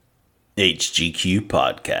HGQ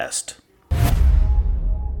Podcast.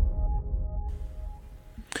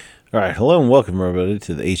 All right, hello and welcome everybody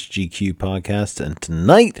to the HGQ Podcast, and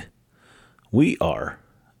tonight we are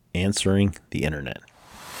answering the internet.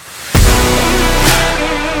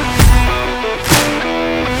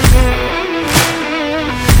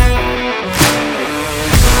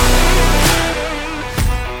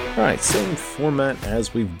 All right, same format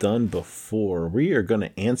as we've done before. We are going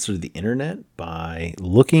to answer the internet by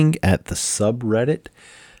looking at the subreddit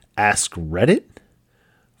Ask Reddit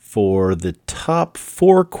for the top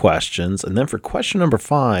 4 questions, and then for question number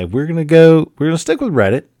 5, we're going to stick with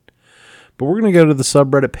Reddit, but we're going to go to the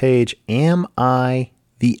subreddit page, Am I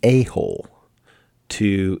the A-hole?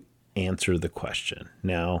 To answer the question.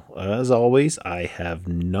 Now, as always, I have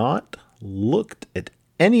not looked at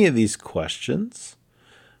any of these questions.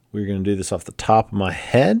 We're going to do this off the top of my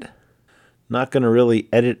head. Not going to really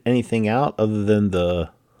edit anything out other than the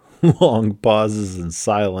long pauses and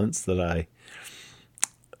silence that I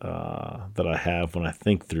have when I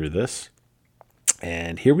think through this.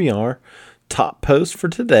 And here we are. Top post for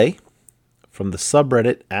today from the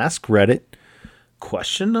subreddit Ask Reddit.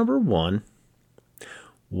 Question number 1.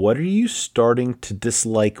 What are you starting to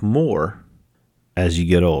dislike more as you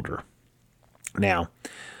get older? Now,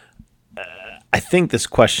 I think this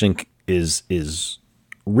question is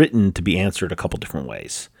written to be answered a couple different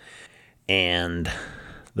ways. And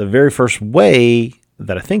the very first way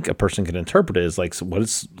that I think a person can interpret it is what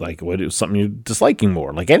is something you're disliking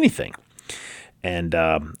more, like anything. And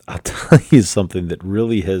I'll tell you something that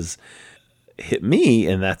really has hit me,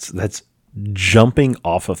 and that's jumping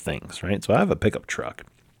off of things, right? So I have a pickup truck.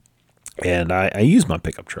 And I use my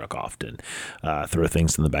pickup truck often. Throw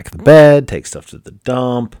things in the back of the bed, take stuff to the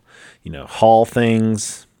dump, haul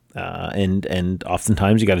things. And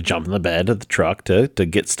oftentimes you got to jump in the bed of the truck to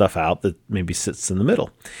get stuff out that maybe sits in the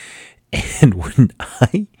middle. And when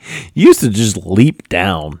I used to just leap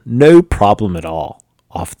down, no problem at all,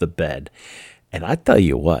 off the bed. And I tell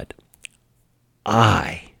you what,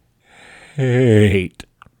 I hate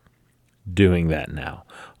doing that now.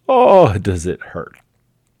 Oh, does it hurt?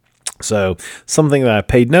 So something that I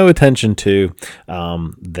paid no attention to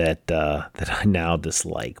that I now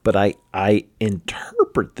dislike. But I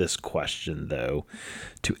interpret this question, though,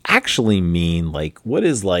 to actually mean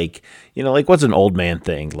what's an old man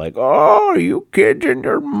thing? Oh, you kids and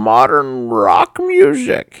your modern rock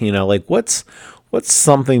music. What's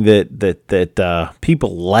something that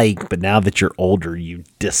people like, but now that you're older, you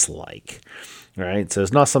dislike. Right, so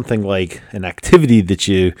it's not something like an activity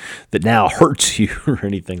that now hurts you or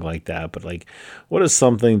anything like that. But what is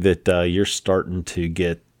something that you're starting to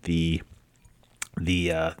get the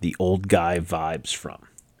old guy vibes from?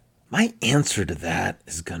 My answer to that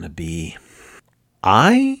is going to be,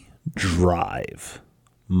 I drive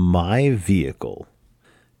my vehicle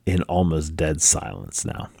in almost dead silence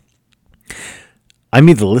now. I'm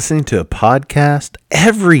either listening to a podcast.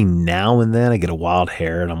 Every now and then I get a wild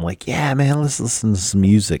hair and I'm like, yeah, man, let's listen to some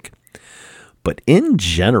music. But in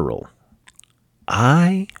general,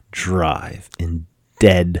 I drive in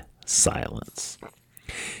dead silence.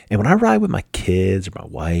 And when I ride with my kids or my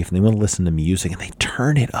wife and they want to listen to music and they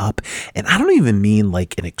turn it up, and I don't even mean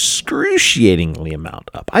an excruciatingly amount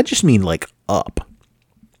up. I just mean up.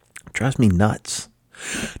 It drives me nuts.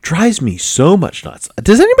 Drives me so much nuts.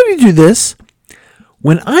 Does anybody do this?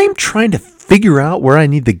 When I'm trying to figure out where I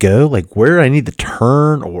need to go, where I need to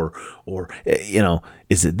turn, or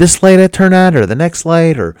is it this light I turn at, or the next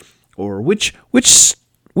light, or which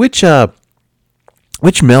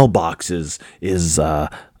mailbox is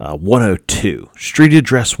 102, street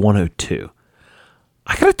address 102?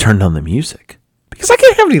 I gotta turn down the music because I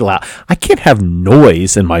can't have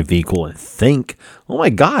noise in my vehicle and think. Oh my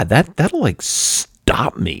God, that'll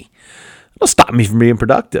stop me. It'll stop me from being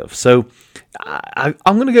productive. So I'm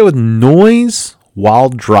going to go with noise while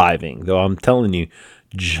driving, though I'm telling you,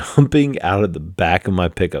 jumping out of the back of my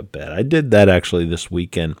pickup bed. I did that actually this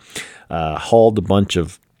weekend. Hauled a bunch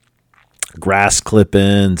of grass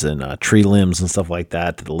clip-ins and tree limbs and stuff like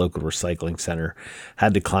that to the local recycling center.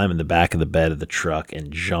 Had to climb in the back of the bed of the truck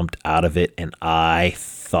and jumped out of it, and I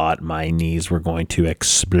thought my knees were going to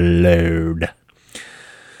explode.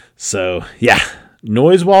 So, yeah,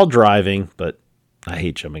 noise while driving, but I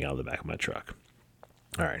hate jumping out of the back of my truck.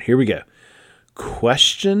 All right, here we go.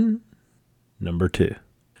 Question number 2.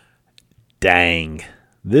 Dang,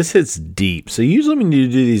 this hits deep. So usually when you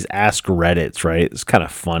do these Ask Reddits, right, it's kind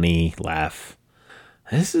of funny, laugh.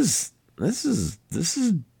 This is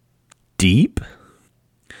deep.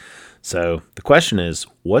 So the question is,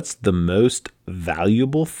 what's the most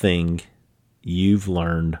valuable thing you've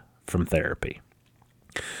learned from therapy?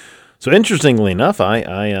 So interestingly enough,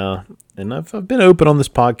 and I've been open on this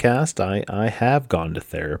podcast. I have gone to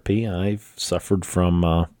therapy. I've suffered from,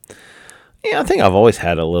 I think I've always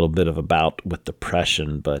had a little bit of a bout with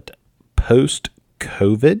depression, but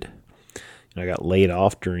post-COVID, I got laid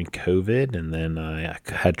off during COVID, and then I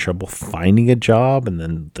had trouble finding a job, and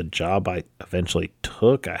then the job I eventually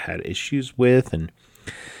took, I had issues with, and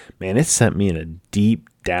man, it sent me in a deep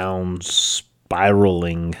down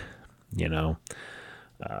spiraling,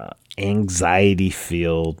 anxiety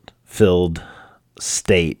filled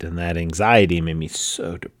state, and that anxiety made me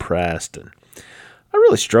so depressed, and I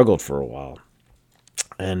really struggled for a while.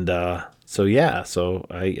 And so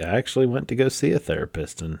I actually went to go see a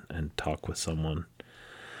therapist and talk with someone.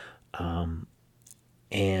 And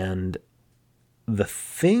the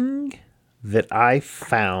thing that I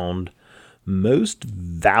found most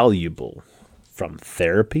valuable from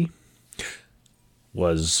therapy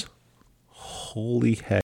was, holy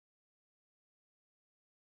heck.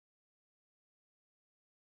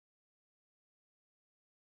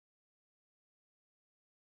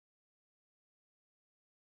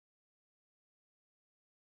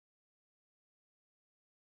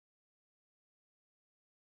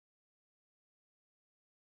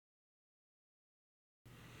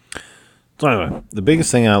 So anyway, the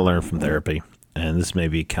biggest thing I learned from therapy, and this may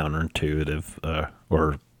be counterintuitive,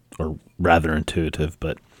 or rather intuitive,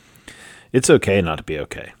 but it's okay not to be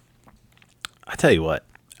okay. I tell you what,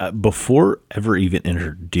 before ever even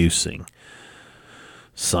introducing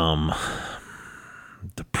some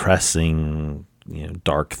depressing,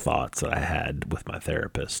 dark thoughts that I had with my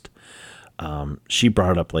therapist, she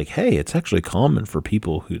brought up like, hey, it's actually common for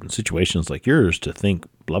people who in situations like yours to think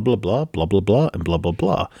blah, blah, blah, blah, blah, blah, and blah, blah,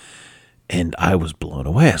 blah. And I was blown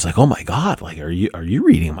away. I was like, oh my God, like, are you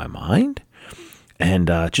reading my mind? And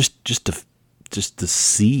just to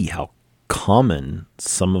see how common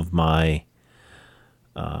some of my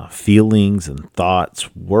feelings and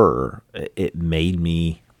thoughts were, it made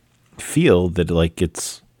me feel that like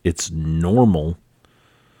it's normal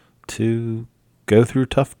to go through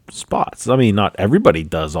tough spots. I mean, not everybody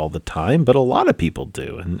does all the time, but a lot of people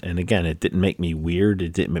do. And again, it didn't make me weird.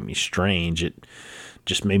 It didn't make me strange. It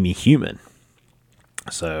just made me human.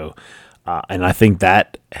 So, and I think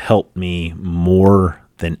that helped me more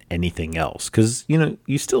than anything else. Cause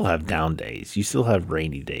you still have down days, you still have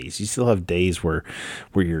rainy days, you still have days where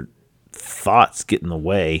your thoughts get in the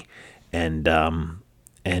way, and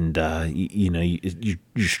you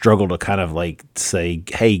struggle to kind of like say,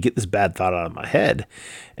 hey, get this bad thought out of my head,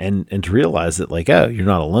 and to realize that like, oh, you're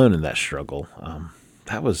not alone in that struggle.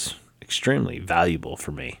 That was extremely valuable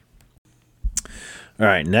for me. All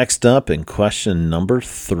right, next up in question number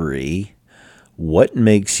 3, what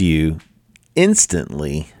makes you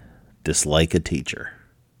instantly dislike a teacher?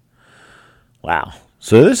 Wow.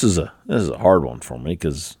 So this is a hard one for me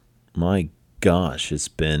because my gosh,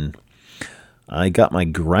 I got my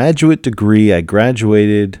graduate degree. I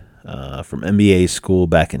graduated from MBA school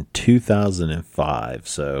back in 2005.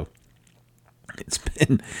 So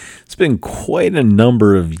it's been quite a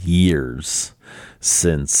number of years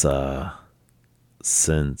since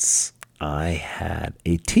I had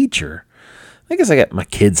a teacher. I guess my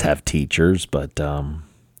kids have teachers, but I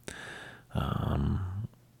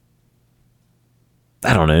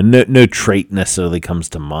don't know. No trait necessarily comes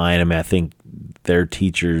to mind. I mean, I think their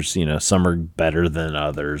teachers, some are better than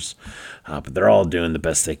others, but they're all doing the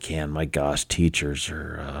best they can. My gosh, teachers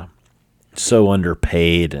are so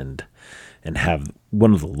underpaid and have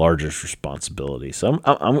one of the largest responsibilities. So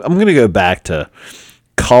I'm going to go back to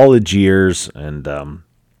college years and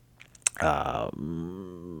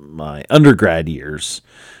my undergrad years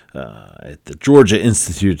at the Georgia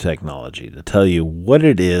Institute of Technology to tell you what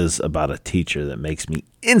it is about a teacher that makes me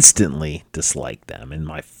instantly dislike them. And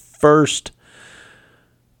my first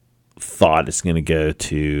thought is going to go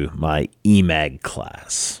to my EMAG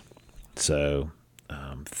class. So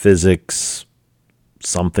physics,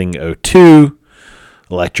 something 02,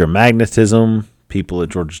 electromagnetism. People at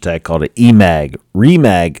Georgia Tech called it EMAG,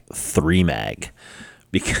 REMAG, 3MAG,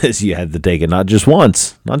 because you had to take it not just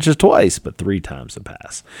once, not just twice, but 3 times to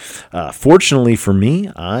pass. Fortunately for me,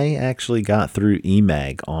 I actually got through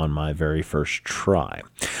EMAG on my very first try,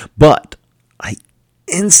 but I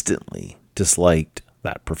instantly disliked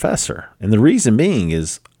that professor. And the reason being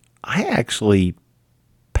is I actually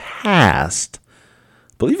passed,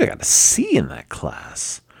 I believe I got a C in that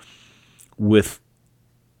class, with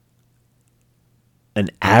an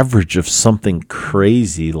average of something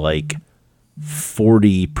crazy like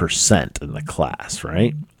 40% in the class,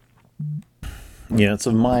 right? It's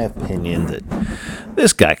of my opinion that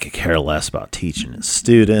this guy could care less about teaching his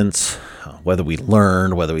students. whether we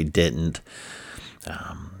learned, whether we didn't.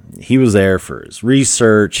 He was there for his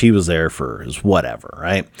research. He was there for his whatever,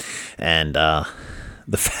 right? And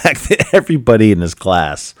the fact that everybody in his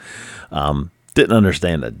class didn't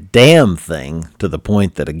understand a damn thing, to the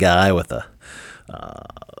point that a guy with a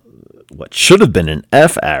what should have been an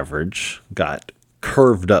F average got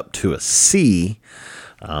curved up to a C.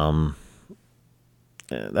 That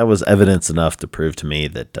was evidence enough to prove to me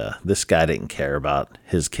that this guy didn't care about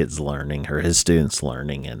his kids learning or his students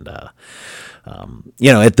learning. And,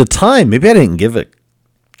 at the time, maybe I didn't give a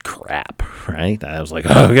crap, right? I was like,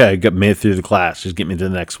 oh, okay, get me through the class. Just get me to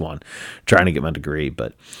the next one, trying to get my degree.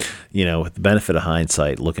 But, with the benefit of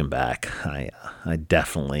hindsight, looking back, I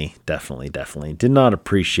definitely did not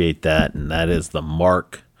appreciate that. And that is the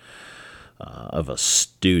mark of a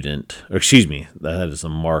student, or excuse me, that is a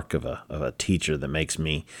mark of a teacher that makes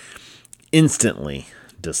me instantly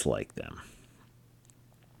dislike them.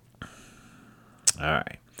 All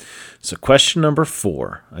right. So question number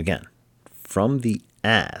 4, again, from the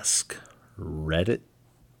Ask Reddit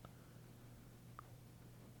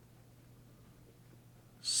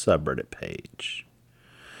subreddit page.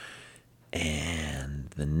 And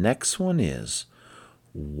the next one is,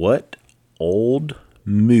 what old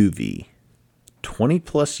movie 20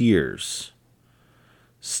 plus years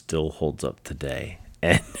still holds up today?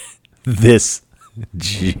 And this,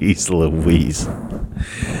 geez Louise,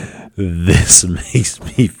 this makes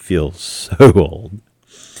me feel so old,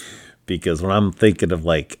 because when I'm thinking of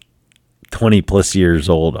like 20 plus years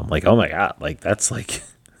old, I'm like, oh my God, that's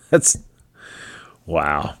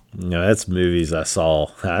wow. That's movies I saw.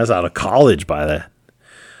 I was out of college by that.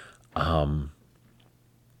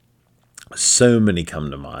 So many come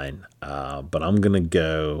to mind, but I'm gonna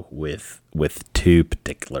go with 2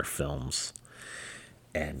 particular films,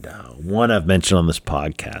 and one I've mentioned on this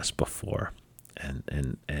podcast before, and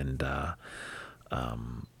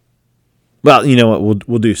well, you know what?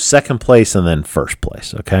 We'll do second place and then first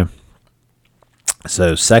place, okay?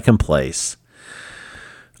 So second place,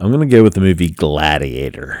 I'm gonna go with the movie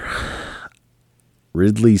Gladiator.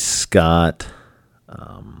 Ridley Scott.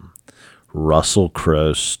 Russell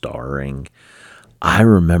Crowe starring. I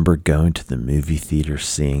remember going to the movie theater,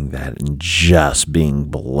 seeing that, and just being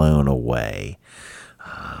blown away.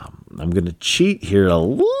 I'm going to cheat here a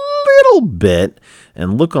little bit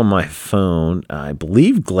and look on my phone. I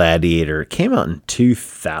believe Gladiator came out in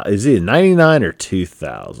 2000. Is it 99 or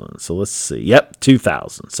 2000? So let's see. Yep,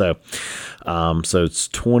 2000. So it's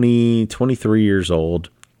 23 years old.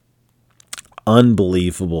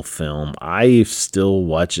 Unbelievable film. I still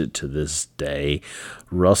watch it to this day.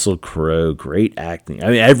 Russell Crowe, great acting.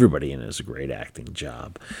 I mean, everybody in it is a great acting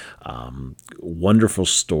job. Wonderful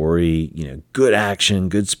story, good action,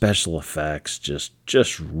 good special effects.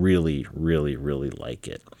 Just really, really, really like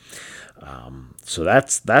it. So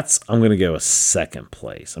that's I'm gonna go with second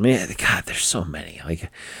place. I mean, God, there's so many.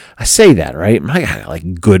 Like, I say that, right? I got like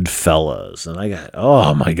Goodfellas, and I got,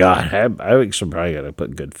 oh my God, I actually probably got to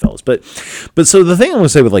put Goodfellas. But so the thing I'm gonna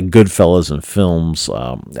say with like Goodfellas and films,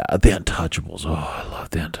 The Untouchables. Oh, I love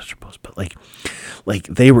The Untouchables. But like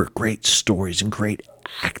they were great stories and great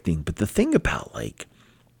acting. But the thing about like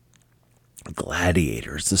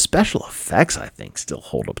Gladiators, the special effects, I think, still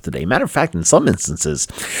hold up today. Matter of fact, in some instances,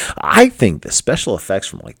 I think the special effects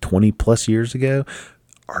from like 20 plus years ago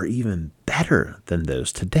are even better than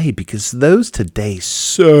those today, because those today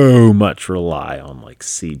so much rely on like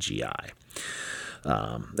CGI.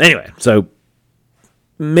 Anyway, so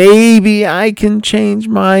maybe I can change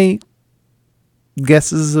my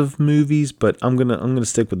guesses of movies, but I'm gonna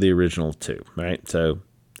stick with the original 2, right? So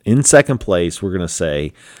in second place, we're going to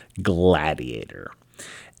say Gladiator.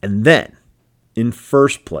 And then in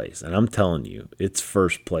first place, and I'm telling you, it's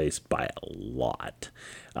first place by a lot.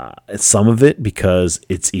 Some of it because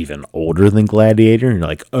it's even older than Gladiator. And you're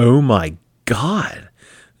like, oh my God,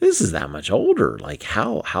 this is that much older. Like,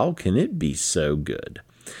 how can it be so good?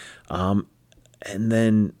 And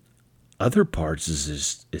then other parts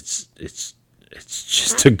is it's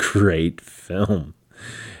just a great film.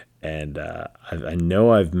 And I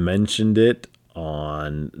know I've mentioned it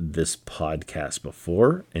on this podcast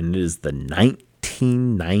before, and it is the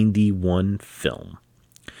 1991 film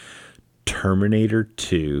Terminator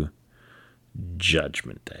 2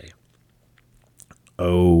 Judgment Day.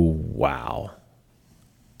 Oh, wow.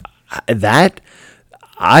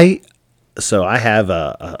 So I have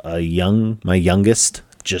my youngest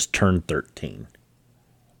just turned 13.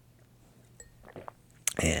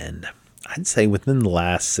 And I'd say within the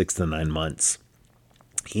last 6 to 9 months,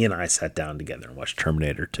 he and I sat down together and watched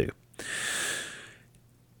Terminator 2.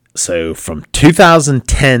 So from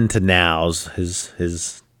 2010 to now,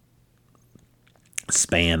 his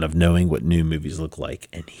span of knowing what new movies look like,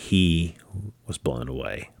 and he was blown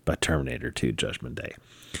away by Terminator 2 Judgment Day.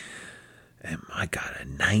 And my God, a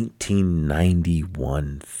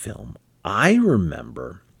 1991 film. I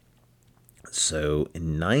remember, so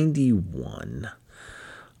in 91,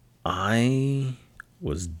 I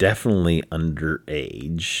was definitely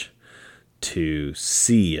underage to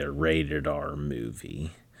see a rated R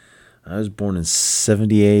movie. I was born in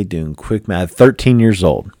 78, doing quick math, 13 years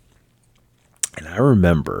old. And I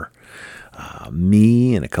remember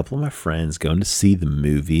me and a couple of my friends going to see the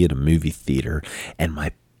movie at a movie theater, and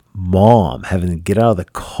my mom having to get out of the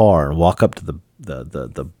car and walk up to the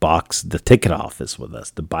box, the ticket office with us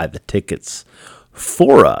to buy the tickets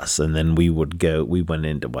for us. And then we went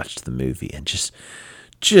in to watch the movie, and just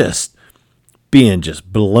being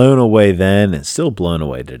just blown away then and still blown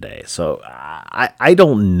away today. So I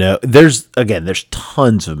don't know. There's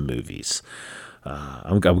tons of movies.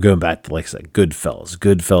 I'm going back to, like I said, Goodfellas.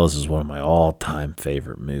 Goodfellas is one of my all-time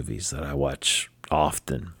favorite movies that I watch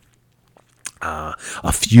often. A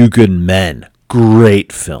Few Good Men,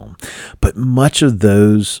 great film. But much of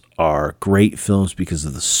those are great films because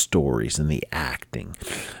of the stories and the acting.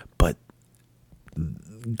 But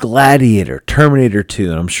Gladiator, Terminator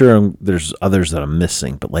 2, and I'm sure there's others that I'm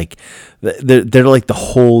missing, but like they're like the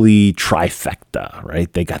holy trifecta,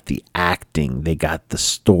 right? They got the acting, they got the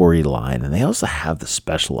storyline, and they also have the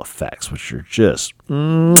special effects, which are just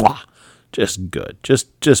good,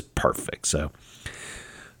 just perfect. So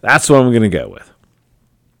that's what I'm going to go with.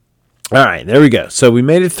 All right, there we go. So we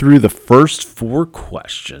made it through the first 4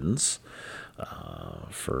 questions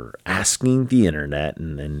for asking the internet,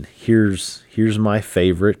 and then here's my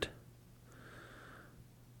favorite,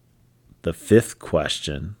 the 5th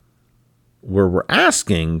question, where we're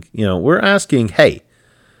asking, hey,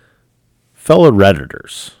 fellow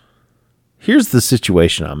Redditors, here's the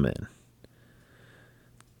situation I'm in.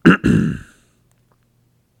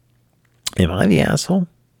 Am I the asshole?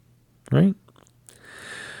 Right?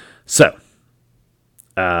 So,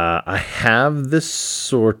 I have this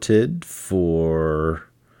sorted for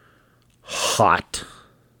hot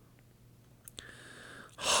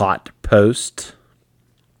post.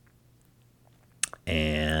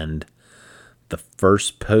 And the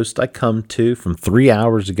first post I come to from 3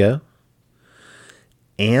 hours ago.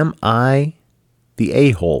 Am I the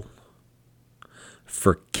a-hole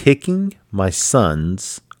for kicking my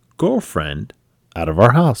son's girlfriend out of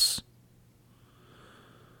our house?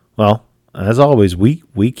 Well, as always,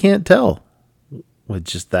 we can't tell with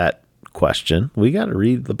just that question. We got to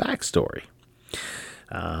read the backstory.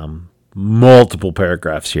 Multiple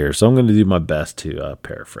paragraphs here, so I'm going to do my best to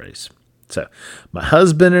paraphrase. So, my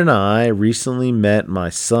husband and I recently met my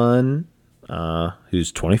son,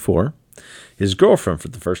 who's 24, his girlfriend for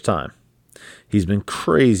the first time. He's been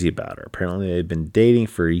crazy about her. Apparently, they've been dating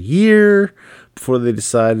for a year before they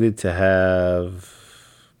decided to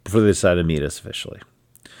meet us officially.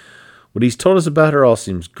 What he's told us about her all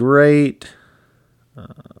seems great. All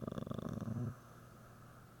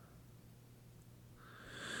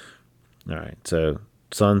right, so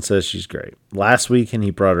son says she's great. Last weekend,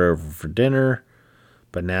 he brought her over for dinner,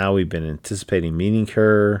 but now we've been anticipating meeting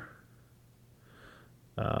her.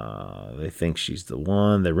 They think she's the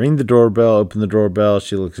one. They ring the doorbell, open the doorbell.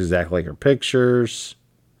 She looks exactly like her pictures.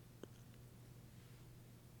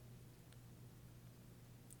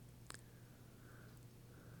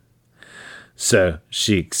 So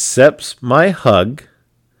she accepts my hug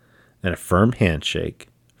and a firm handshake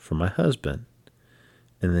from my husband.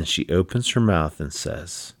 And then she opens her mouth and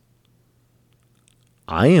says,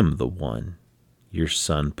 I am the one your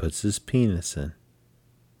son puts his penis in.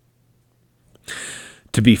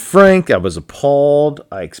 To be frank, I was appalled.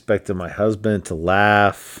 I expected my husband to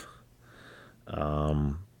laugh.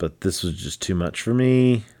 But this was just too much for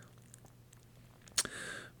me.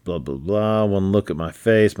 Blah, blah, blah. One look at my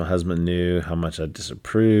face. My husband knew how much I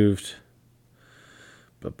disapproved.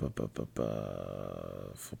 Full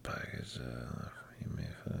package.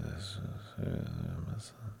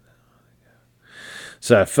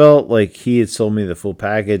 So I felt like he had sold me the full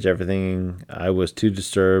package, everything. I was too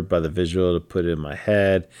disturbed by the visual to put it in my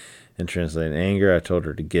head and translate in anger. I told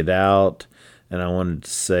her to get out, and I wanted to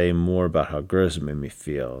say more about how gross it made me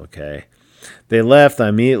feel, okay? They left. I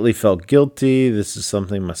immediately felt guilty. This is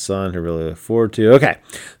something my son had really looked forward to. Okay,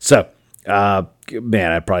 so,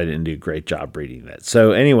 man, I probably didn't do a great job reading that.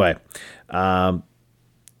 So anyway,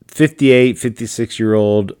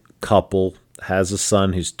 56-year-old couple has a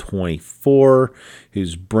son who's 24,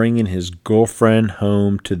 who's bringing his girlfriend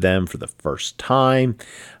home to them for the first time.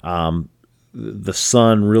 The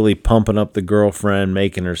son really pumping up the girlfriend,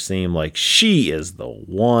 making her seem like she is the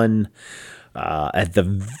one. At the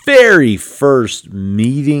very first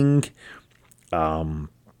meeting,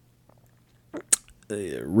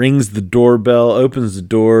 rings the doorbell, opens the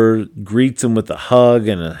door, greets him with a hug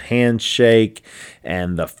and a handshake,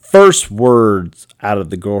 and the first words out of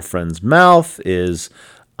the girlfriend's mouth is,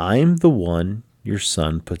 "I'm the one your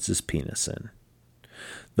son puts his penis in."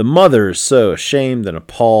 The mother is so ashamed and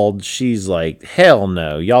appalled. She's like, "Hell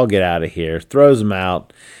no, y'all get out of here." Throws him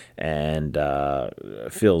out and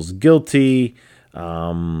feels guilty.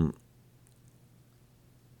 And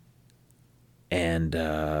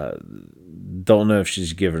don't know if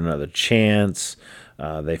she's given another chance.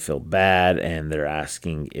 They feel bad, and they're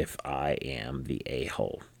asking if I am the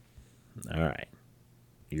a-hole. All right.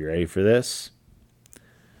 You ready for this?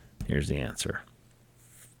 Here's the answer.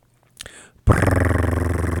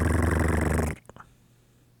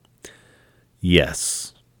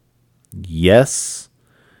 Yes. Yes,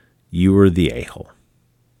 you were the a-hole.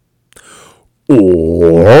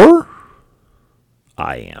 Or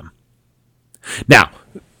I am. Now,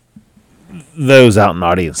 those out in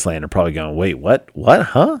audience land are probably going, "Wait, what? What?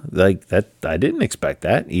 Huh? Like that? I didn't expect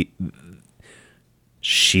that."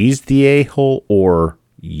 She's the a-hole, or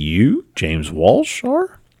you, James Walsh,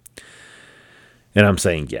 are? And I'm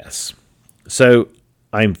saying yes. So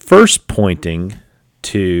I'm first pointing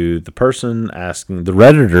to the person asking, the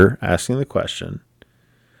Redditor asking the question,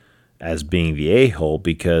 as being the a-hole,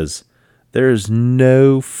 because there's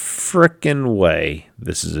no frickin' way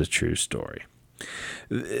this is a true story.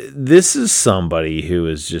 This is somebody who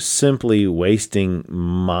is just simply wasting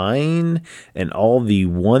mine and all the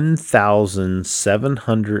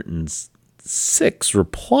 1,706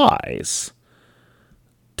 replies.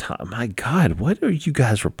 My God, what are you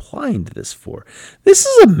guys replying to this for? This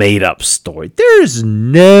is a made-up story. There is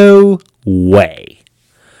no way.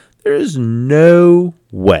 There is no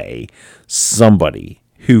way somebody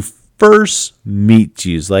who first meets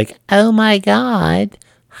you is like, "Oh my God,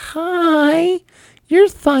 hi, your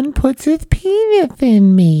son puts his penis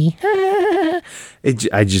in me." I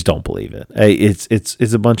just don't believe it.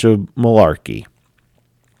 It's a bunch of malarkey.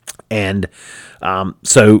 And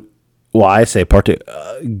so, well, I say part two,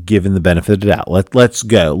 given the benefit of the doubt, let's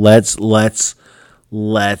go. Let's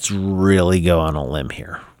really go on a limb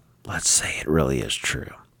here. Let's say it really is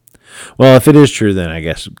true. Well, if it is true, then I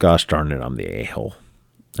guess, gosh darn it, I'm the a-hole.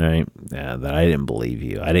 All right, that I didn't believe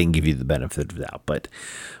you. I didn't give you the benefit of the doubt. But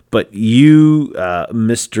you,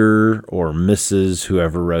 Mr. or Mrs.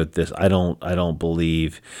 whoever wrote this, I don't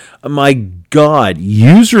believe. My God,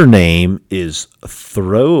 username is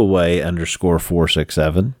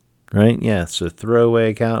throwaway_467. Right? Yeah, so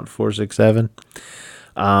throwaway account 467.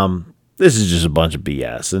 This is just a bunch of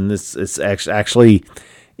BS, and it's actually,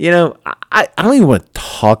 I don't even want to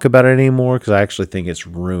talk about it anymore because I actually think it's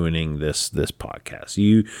ruining this podcast.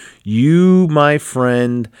 You, my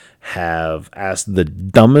friend, have asked the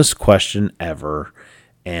dumbest question ever,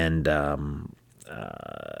 and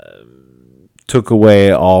took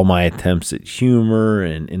away all my attempts at humor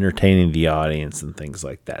and entertaining the audience and things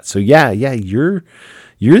like that. So yeah, you're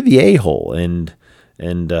the a-hole, and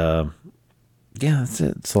yeah, that's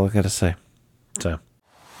it. That's all I got to say. So.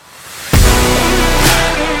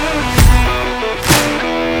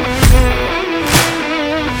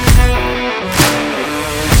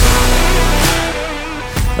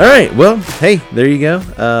 All right, well, hey, there you go.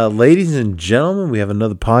 Ladies and gentlemen, we have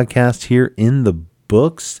another podcast here in the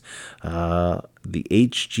books. The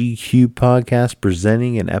HGQ podcast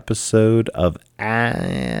presenting an episode of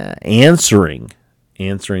Answering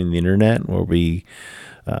the Internet, where we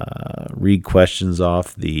read questions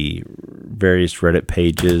off the various Reddit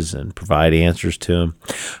pages and provide answers to them.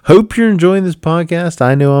 Hope you're enjoying this podcast.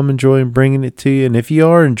 I know I'm enjoying bringing it to you. And if you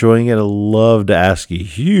are enjoying it, I'd love to ask you a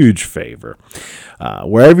huge favor.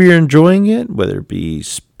 Wherever you're enjoying it, whether it be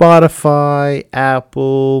Spotify,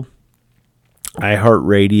 Apple,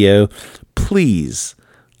 iHeartRadio, please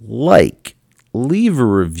leave a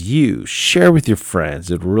review, share with your friends.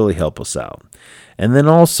 It will really help us out. And then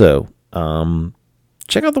also,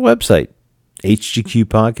 check out the website,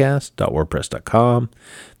 hgqpodcast.wordpress.com.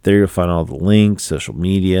 There you'll find all the links, social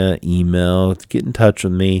media, email. Get in touch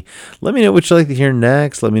with me. Let me know what you'd like to hear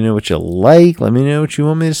next. Let me know what you like. Let me know what you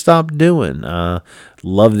want me to stop doing.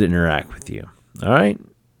 Love to interact with you. All right?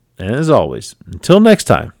 And as always, until next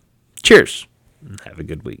time, cheers. And have a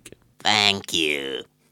good week. Thank you.